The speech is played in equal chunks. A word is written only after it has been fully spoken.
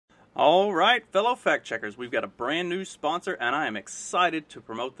All right, fellow fact checkers, we've got a brand new sponsor, and I am excited to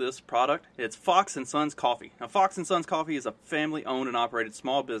promote this product. It's Fox & Sons Coffee. Now, Fox & Sons Coffee is a family-owned and operated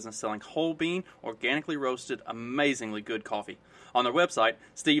small business selling whole bean, organically roasted, amazingly good coffee. On their website,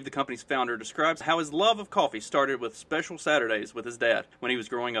 Steve, the company's founder, describes how his love of coffee started with special Saturdays with his dad when he was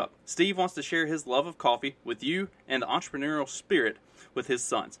growing up. Steve wants to share his love of coffee with you and the entrepreneurial spirit with his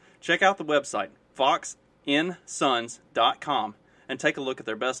sons. Check out the website, foxnsons.com. and take a look at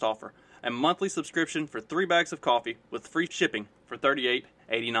their best offer. A monthly subscription for 3 bags of coffee with free shipping for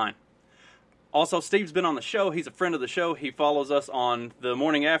 $38.89. Also, Steve's been on the show. He's a friend of the show. He follows us on the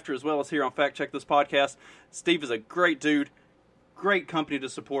morning after as well as here on Fact Check This Podcast. Steve is a great dude, great company to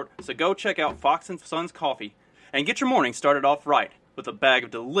support. So go check out Fox & Sons Coffee and get your morning started off right with a bag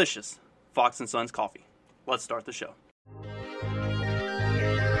of delicious Fox & Sons coffee. Let's start the show.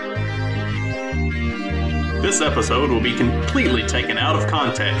 This episode will be completely taken out of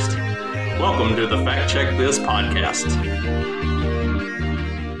context. Welcome to the Fact Check This Podcast.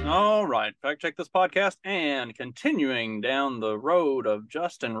 All right, Fact Check This Podcast, and continuing down the road of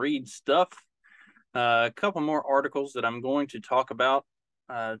Justin Reed stuff, a couple more articles that I'm going to talk about.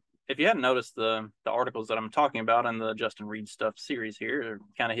 If you hadn't noticed, the articles that I'm talking about in the Justin Reed stuff series here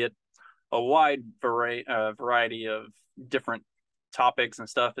kind of hit a wide variety of different topics and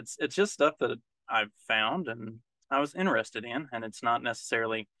stuff. It's just stuff that I've found and I was interested in, and it's not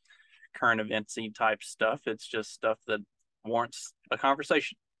necessarily current events-y type stuff. It's just stuff that warrants a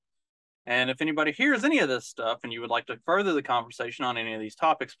conversation. And if anybody hears any of this stuff and you would like to further the conversation on any of these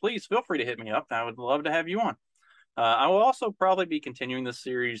topics, please feel free to hit me up. I would love to have you on. I will also probably be continuing this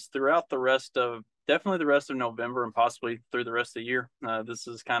series throughout definitely the rest of November and possibly through the rest of the year. This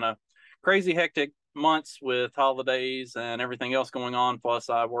is kind of crazy, hectic months with holidays and everything else going on. Plus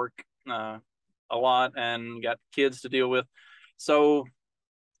I work a lot and got kids to deal with, so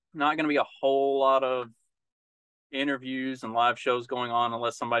not going to be a whole lot of interviews and live shows going on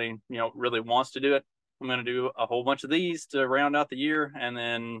unless somebody really wants to do it. I'm going to do a whole bunch of these to round out the year and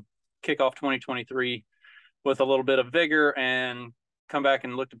then kick off 2023 with a little bit of vigor and come back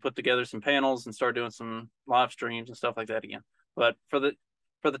and look to put together some panels and start doing some live streams and stuff like that again. But for the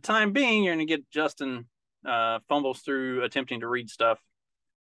time being, you're going to get Justin fumbles through attempting to read stuff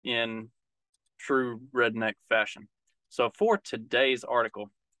in true redneck fashion. So for today's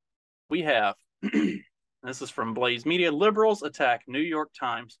article, we have, this is from Blaze Media, liberals attack New York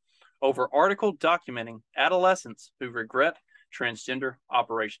Times over article documenting adolescents who regret transgender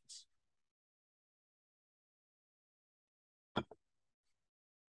operations.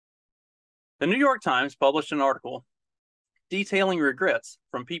 The New York Times published an article detailing regrets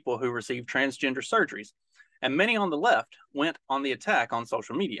from people who received transgender surgeries, and many on the left went on the attack on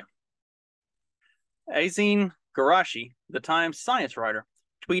social media. Azine Garashi, the Times science writer,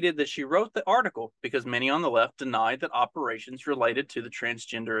 tweeted that she wrote the article because many on the left denied that operations related to the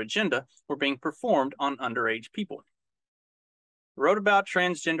transgender agenda were being performed on underage people. Wrote about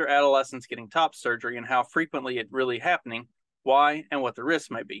transgender adolescents getting top surgery and how frequently it really happening, why, and what the risks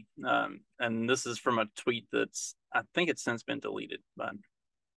may be. And this is from a tweet I think it's since been deleted, but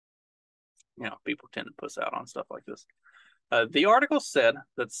people tend to puss out on stuff like this. The article said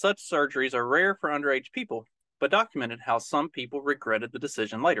that such surgeries are rare for underage people, but documented how some people regretted the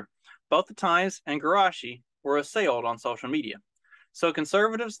decision later. Both the Times and Garashi were assailed on social media. So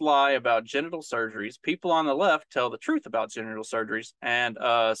conservatives lie about genital surgeries, people on the left tell the truth about genital surgeries, and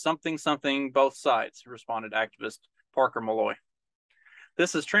something both sides, responded activist Parker Malloy.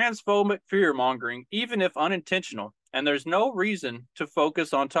 This is transphobic fear-mongering, even if unintentional, and there's no reason to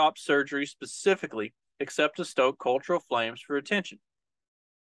focus on top surgery specifically except to stoke cultural flames for attention.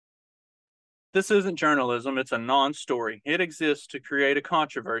 This isn't journalism, it's a non-story. It exists to create a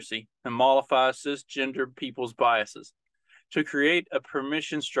controversy and mollify cisgender people's biases, to create a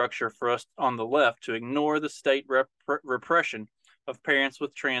permission structure for us on the left to ignore the state repression of parents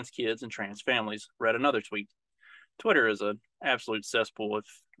with trans kids and trans families, read another tweet. Twitter is an absolute cesspool, if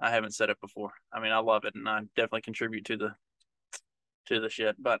I haven't said it before. I mean, I love it, and I definitely contribute to the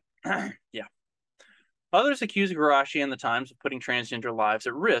shit, but yeah. Others accuse Garashi and the Times of putting transgender lives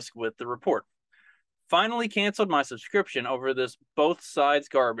at risk with the report. Finally canceled my subscription over this both sides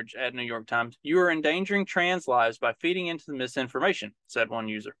garbage at New York Times. You are endangering trans lives by feeding into the misinformation, said one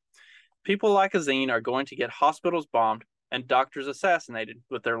user. People like Azine are going to get hospitals bombed and doctors assassinated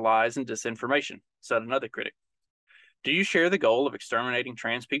with their lies and disinformation, said another critic. Do you share the goal of exterminating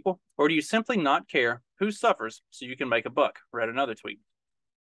trans people, or do you simply not care who suffers so you can make a buck, read another tweet.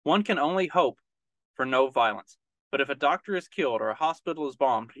 One can only hope for no violence. But if a doctor is killed or a hospital is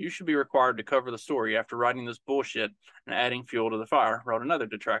bombed, you should be required to cover the story after writing this bullshit and adding fuel to the fire, wrote another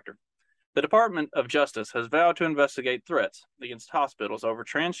detractor. The Department of Justice has vowed to investigate threats against hospitals over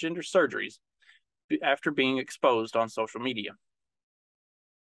transgender surgeries after being exposed on social media.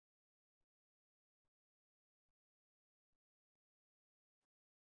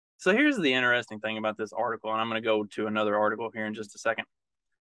 So here's the interesting thing about this article, and I'm going to go to another article here in just a second.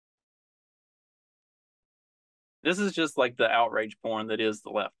 This is just like the outrage porn that is the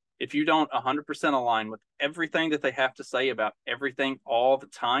left. If you don't 100% align with everything that they have to say about everything all the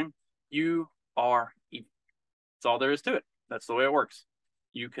time, you are evil. That's all there is to it. That's the way it works.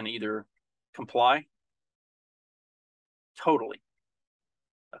 You can either comply totally,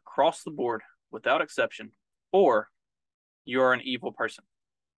 across the board, without exception, or you are an evil person.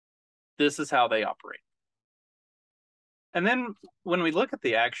 This is how they operate. And then when we look at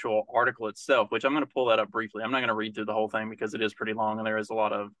the actual article itself, which I'm going to pull that up briefly, I'm not going to read through the whole thing because it is pretty long and there is a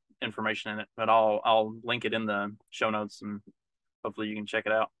lot of information in it, but I'll link it in the show notes and hopefully you can check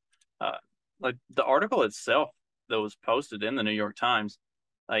it out. Like the article itself that was posted in the New York Times,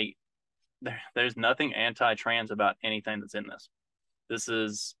 like there's nothing anti-trans about anything that's in this. This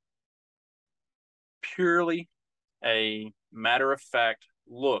is purely a matter of fact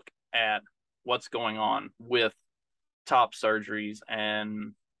look at what's going on with top surgeries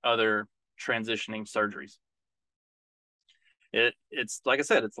and other transitioning surgeries. It's like I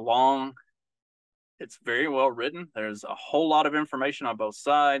said, it's long, it's very well written. There's a whole lot of information on both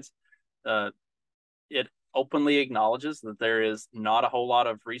sides. It openly acknowledges that there is not a whole lot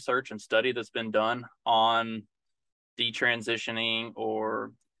of research and study that's been done on detransitioning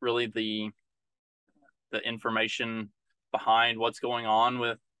or really the information behind what's going on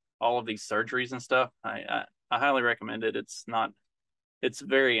with all of these surgeries and stuff. I highly recommend it. It's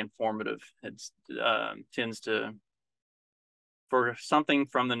very informative. It's tends to, for something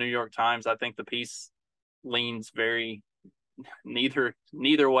from the New York Times, I think the piece leans very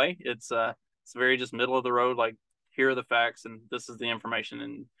neither way. It's very just middle of the road. Like, here are the facts and this is the information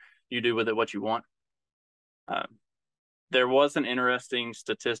and you do with it what you want. There was an interesting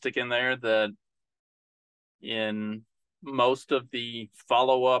statistic in there that in most of the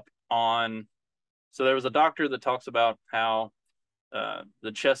follow-up on, so there was a doctor that talks about how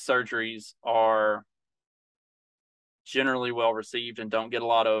the chest surgeries are generally well received and don't get a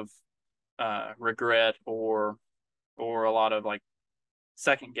lot of regret or a lot of like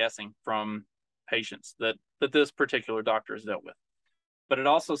second guessing from patients that this particular doctor has dealt with. But it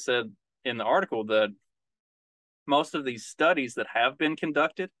also said in the article that most of these studies that have been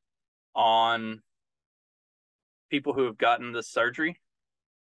conducted on people who have gotten this surgery,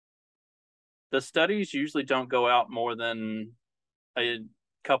 the studies usually don't go out more than a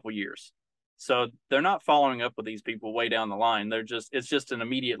couple years. So they're not following up with these people way down the line. It's just an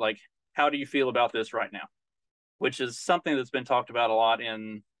immediate, like, how do you feel about this right now? Which is something that's been talked about a lot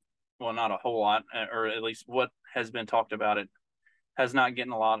in, well, not a whole lot, or at least what has been talked about it is not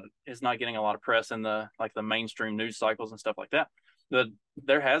getting a lot of press in the mainstream news cycles and stuff like that. But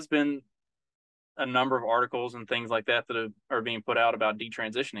there has been a number of articles and things like that are being put out about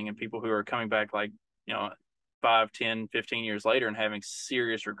detransitioning and people who are coming back 5, 10, 15 years later and having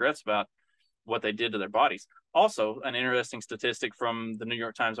serious regrets about what they did to their bodies. Also, an interesting statistic from the New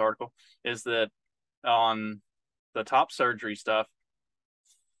York Times article is that on the top surgery stuff,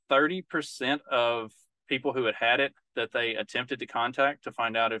 30% of people who had it that they attempted to contact to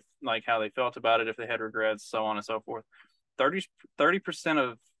find out if how they felt about it, if they had regrets, so on and so forth,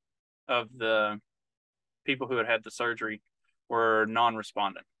 30% of the people who had the surgery were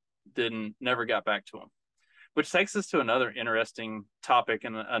non-respondent, never got back to them. Which takes us to another interesting topic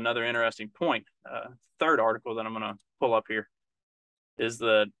and another interesting point. Third article that I'm going to pull up here is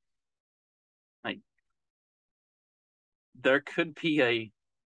that there could be a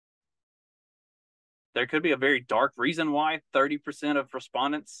very dark reason why 30% of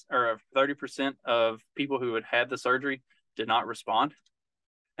respondents, or 30% of people who had the surgery, did not respond.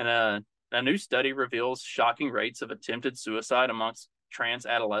 And a new study reveals shocking rates of attempted suicide amongst trans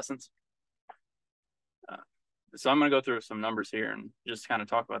adolescents. So I'm going to go through some numbers here and just kind of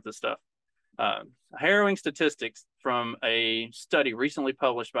talk about this stuff. Harrowing statistics from a study recently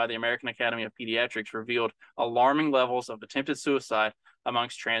published by the American Academy of Pediatrics revealed alarming levels of attempted suicide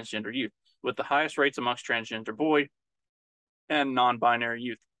amongst transgender youth, with the highest rates amongst transgender boy and non-binary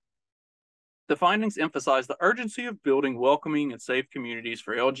youth. The findings emphasize the urgency of building welcoming and safe communities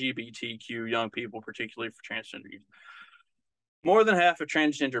for LGBTQ young people, particularly for transgender youth. More than half of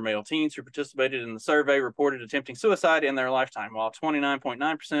transgender male teens who participated in the survey reported attempting suicide in their lifetime, while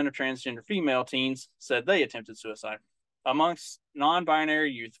 29.9% of transgender female teens said they attempted suicide. Amongst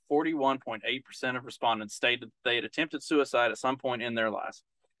non-binary youth, 41.8% of respondents stated they had attempted suicide at some point in their lives.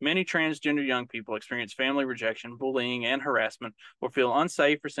 Many transgender young people experience family rejection, bullying, and harassment, or feel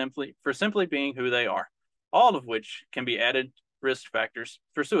unsafe for simply being who they are, all of which can be added risk factors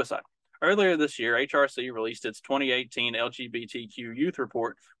for suicide. Earlier this year, HRC released its 2018 LGBTQ Youth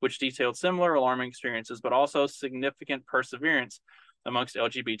Report, which detailed similar alarming experiences, but also significant perseverance amongst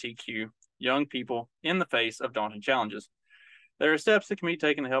LGBTQ young people in the face of daunting challenges. There are steps that can be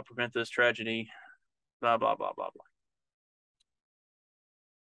taken to help prevent this tragedy, blah, blah, blah, blah, blah.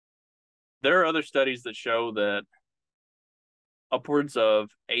 There are other studies that show that upwards of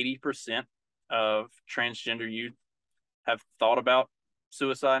 80% of transgender youth have thought about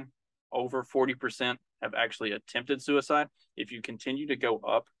suicide. Over 40% have actually attempted suicide. If you continue to go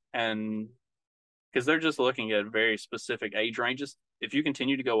up, and because they're just looking at very specific age ranges, if you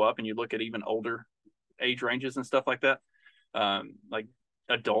continue to go up and you look at even older age ranges and stuff like that, like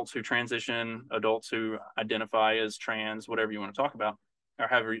adults who transition, adults who identify as trans, whatever you want to talk about, or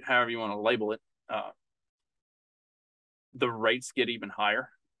however you want to label it, the rates get even higher.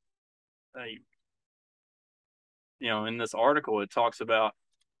 In this article, it talks about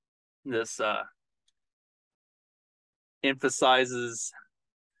this emphasizes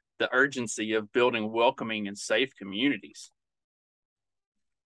the urgency of building welcoming and safe communities.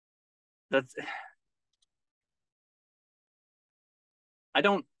 I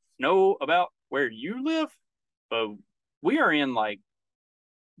don't know about where you live, but we are in like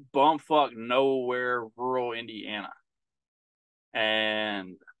bumfuck nowhere, rural Indiana.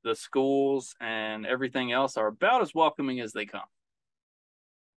 And the schools and everything else are about as welcoming as they come.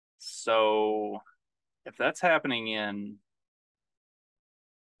 So if that's happening in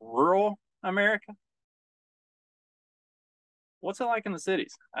rural America, what's it like in the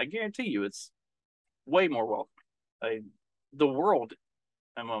cities? I guarantee you it's way more welcoming. The world,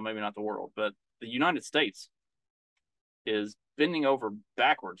 and well, maybe not the world, but the United States is bending over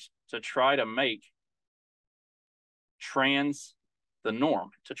backwards to try to make trans the norm,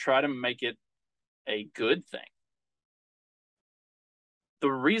 to try to make it a good thing.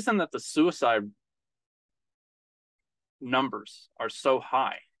 The reason that the suicide numbers are so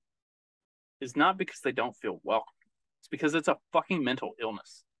high is not because they don't feel welcome. It's because it's a fucking mental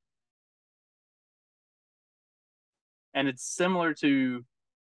illness. And it's similar to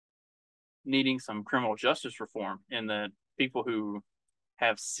needing some criminal justice reform in that people who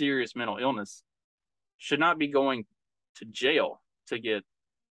have serious mental illness should not be going to jail to get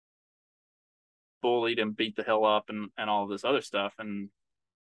bullied and beat the hell up and all of this other stuff and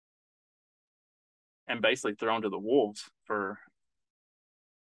basically thrown to the wolves for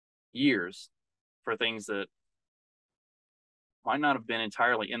years for things that might not have been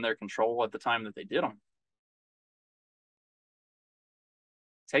entirely in their control at the time that they did them.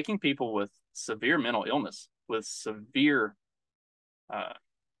 Taking people with severe mental illness, with severe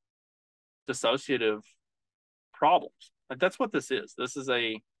dissociative problems. Like that's what this is.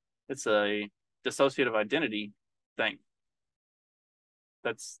 It's a dissociative identity thing.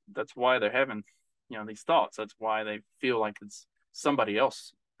 That's why they're having, these thoughts. That's why they feel like it's somebody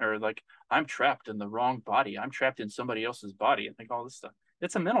else, or like I'm trapped in the wrong body. I'm trapped in somebody else's body, and think all this stuff.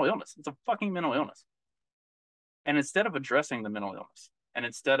 It's a mental illness. It's a fucking mental illness. And instead of addressing the mental illness, and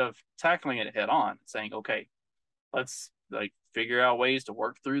instead of tackling it head on, saying, okay, let's like figure out ways to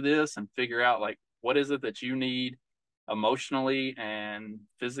work through this and figure out like what is it that you need emotionally and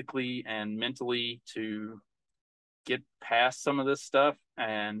physically and mentally to get past some of this stuff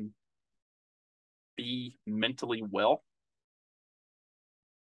and be mentally well,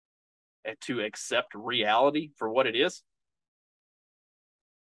 and to accept reality for what it is.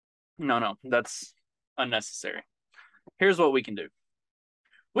 No, that's unnecessary. Here's what we can do.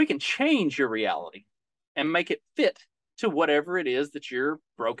 We can change your reality and make it fit to whatever it is that your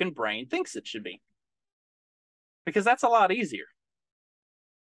broken brain thinks it should be. Because that's a lot easier.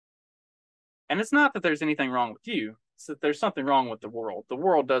 And it's not that there's anything wrong with you, it's that there's something wrong with the world. The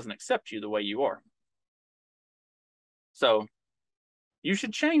world doesn't accept you the way you are. So you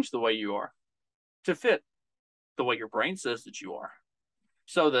should change the way you are to fit the way your brain says that you are,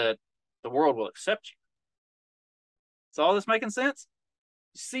 so that the world will accept you. Is all this making sense?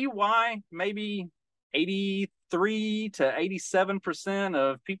 See why maybe 83 to 87%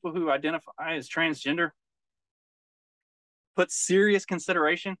 of people who identify as transgender put serious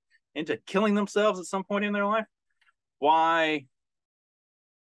consideration into killing themselves at some point in their life? Why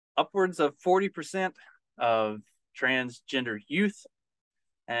upwards of 40% of transgender youth,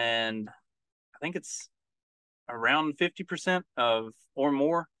 and I think it's around 50% of or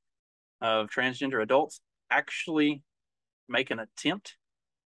more of transgender adults actually make an attempt.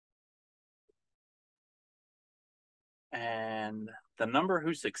 And the number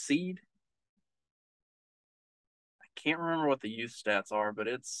who succeed, I can't remember what the youth stats are, but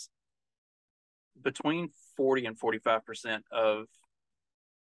it's between 40 and 45% of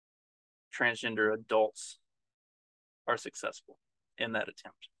transgender adults are successful in that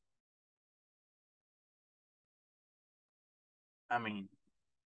attempt. I mean,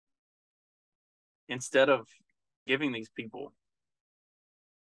 instead of giving these people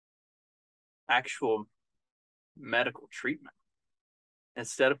actual medical treatment,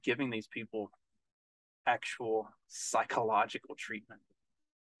 instead of giving these people actual psychological treatment,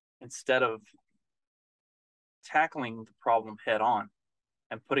 instead of tackling the problem head on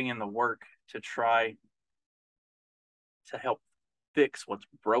and putting in the work to try to help fix what's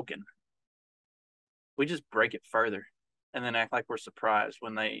broken, we just break it further and then act like we're surprised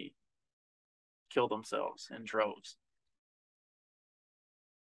when they kill themselves in droves.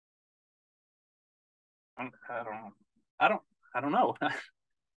 I don't know.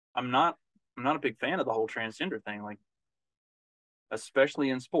 I'm not a big fan of the whole transgender thing, like, especially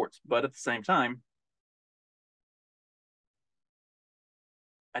in sports. But at the same time,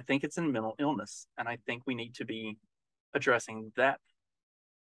 I think it's in mental illness, and I think we need to be addressing that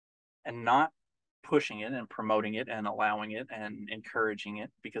and not pushing it and promoting it and allowing it and encouraging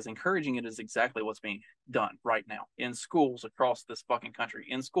it, because encouraging it is exactly what's being done right now in schools across this fucking country,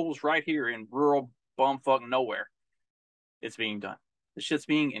 in schools right here in rural bumfuck nowhere. It's being done. This shit's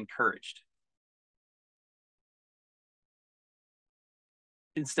being encouraged.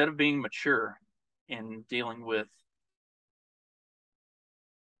 Instead of being mature in dealing with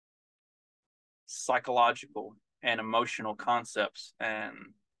psychological and emotional concepts and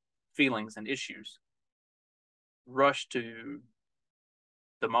feelings and issues, rush to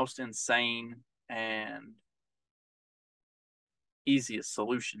the most insane and easiest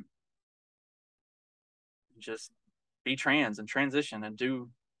solution. Just be trans and transition and do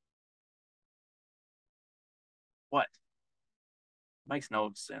what? Makes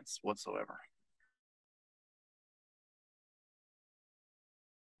no sense whatsoever.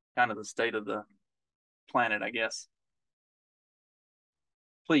 Kind of the state of the planet, I guess.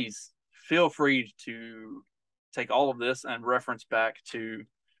 Please feel free to take all of this and reference back to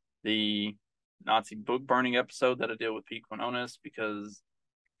the Nazi book burning episode that I did with Pete Quinones, because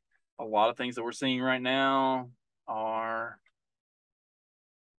a lot of things that we're seeing right now are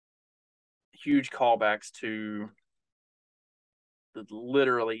huge callbacks to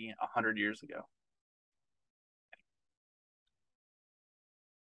literally 100 years ago.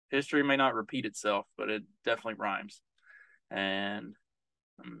 History may not repeat itself, but it definitely rhymes. And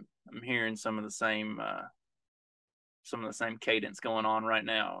I'm hearing some of the same cadence going on right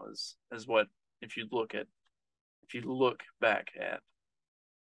now as what if you look back at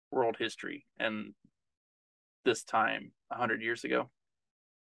world history and this time 100 years ago,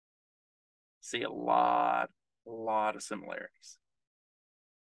 see a lot of similarities.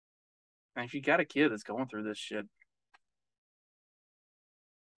 And if you got a kid that's going through this shit,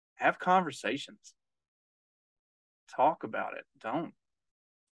 have conversations. Talk about it. Don't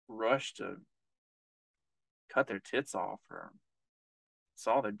rush to cut their tits off or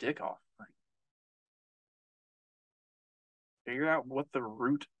saw their dick off. Like, figure out what the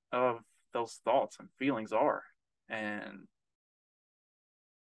root of those thoughts and feelings are and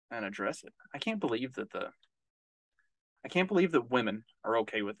address it. I can't believe that women are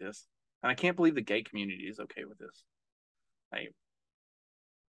okay with this. And I can't believe the gay community is okay with this. I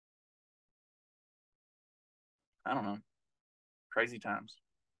don't know. Crazy times.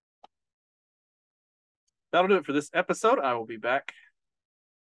 That'll do it for this episode. I will be back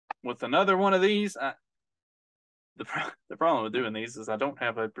with another one of these. The problem with doing these is I don't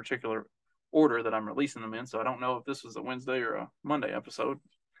have a particular order that I'm releasing them in, so I don't know if this was a Wednesday or a Monday episode.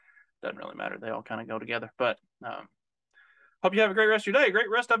 Doesn't really matter. They all kind of go together. But hope you have a great rest of your day,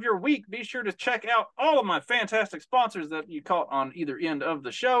 great rest of your week. Be sure to check out all of my fantastic sponsors that you caught on either end of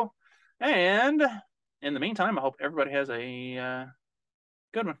the show. And in the meantime, I hope everybody has a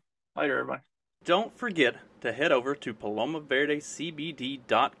good one. Later, everybody. Don't forget to head over to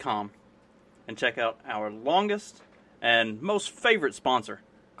PalomaVerdeCBD.com and check out our longest and most favorite sponsor,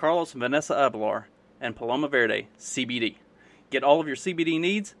 Carlos and Vanessa Abelar and Paloma Verde CBD. Get all of your CBD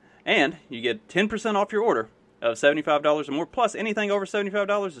needs, and you get 10% off your order of $75 or more, plus anything over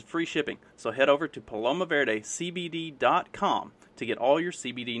 $75 is free shipping. So head over to PalomaVerdeCBD.com to get all your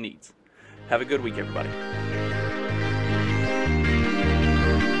CBD needs. Have a good week, everybody.